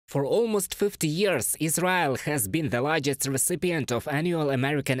For almost 50 years, Israel has been the largest recipient of annual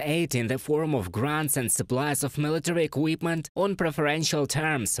American aid in the form of grants and supplies of military equipment on preferential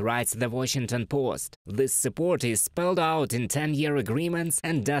terms, writes the Washington Post. This support is spelled out in 10-year agreements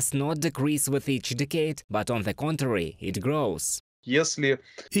and does not decrease with each decade, but on the contrary, it grows.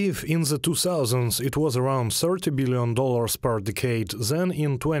 If in the 2000s it was around $30 billion per decade, then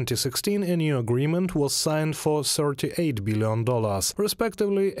in 2016 a new agreement was signed for $38 billion.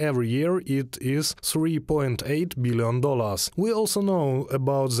 Respectively, every year it is $3.8 billion. We also know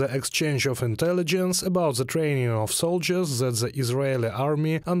about the exchange of intelligence, about the training of soldiers that the Israeli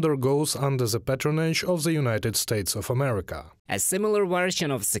army undergoes under the patronage of the United States of America. A similar version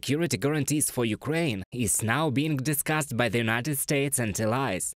of security guarantees for Ukraine is now being discussed by the United States and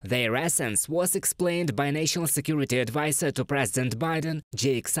allies. Their essence was explained by National Security Advisor to President Biden,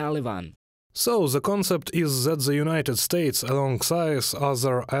 Jake Sullivan. So, the concept is that the United States, alongside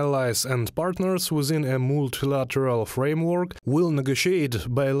other allies and partners within a multilateral framework, will negotiate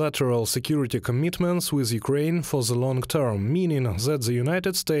bilateral security commitments with Ukraine for the long term, meaning that the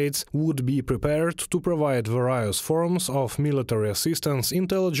United States would be prepared to provide various forms of military assistance,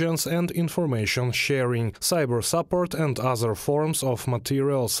 intelligence and information sharing, cyber support and other forms of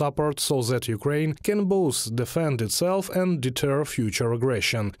material support so that Ukraine can both defend itself and deter future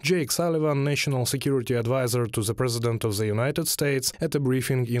aggression. Jake Sullivan, National Security Advisor to the President of the United States, at a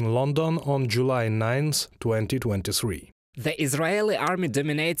briefing in London on July 9, 2023. The Israeli army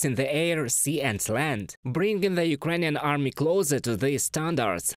dominates in the air, sea and land. Bringing the Ukrainian army closer to these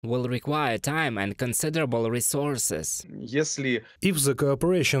standards will require time and considerable resources. If the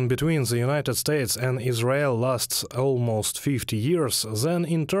cooperation between the United States and Israel lasts almost 50 years, then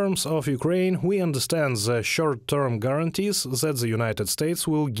in terms of Ukraine we understand the short-term guarantees that the United States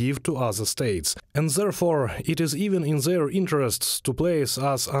will give to other states. And therefore it is even in their interests to place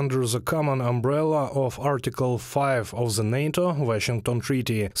us under the common umbrella of Article 5 of the NATO-Washington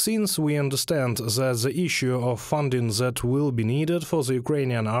Treaty, since we understand that the issue of funding that will be needed for the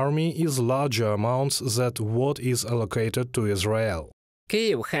Ukrainian army is larger amounts than what is allocated to Israel.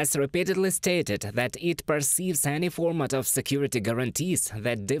 Kyiv has repeatedly stated that it perceives any format of security guarantees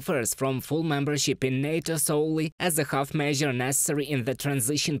that differs from full membership in NATO solely as a half measure necessary in the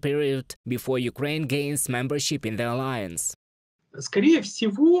transition period before Ukraine gains membership in the alliance.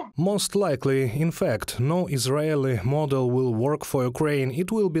 Most likely, in fact, no Israeli model will work for Ukraine. It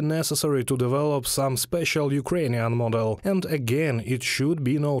will be necessary to develop some special Ukrainian model. And again, it should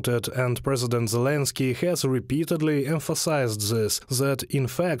be noted, and President Zelenskyy has repeatedly emphasized this, that in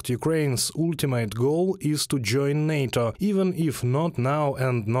fact Ukraine's ultimate goal is to join NATO. Even if not now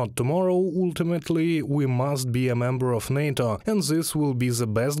and not tomorrow, ultimately we must be a member of NATO, and this will be the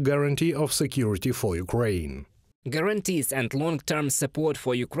best guarantee of security for Ukraine. Guarantees and long-term support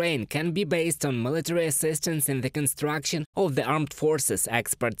for Ukraine can be based on military assistance in the construction of the armed forces,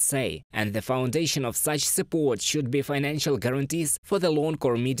 experts say, and the foundation of such support should be financial guarantees for the long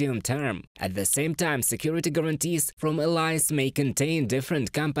or medium term. At the same time, security guarantees from allies may contain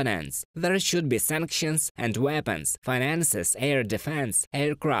different components. There should be sanctions and weapons, finances, air defense,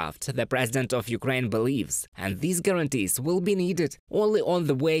 aircraft, the president of Ukraine believes, and these guarantees will be needed only on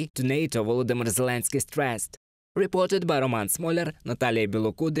the way to NATO, Volodymyr Zelenskyy stressed. Reported by Roman Smoler, Natalia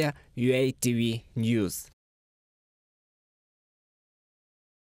Belokudya, UATV News.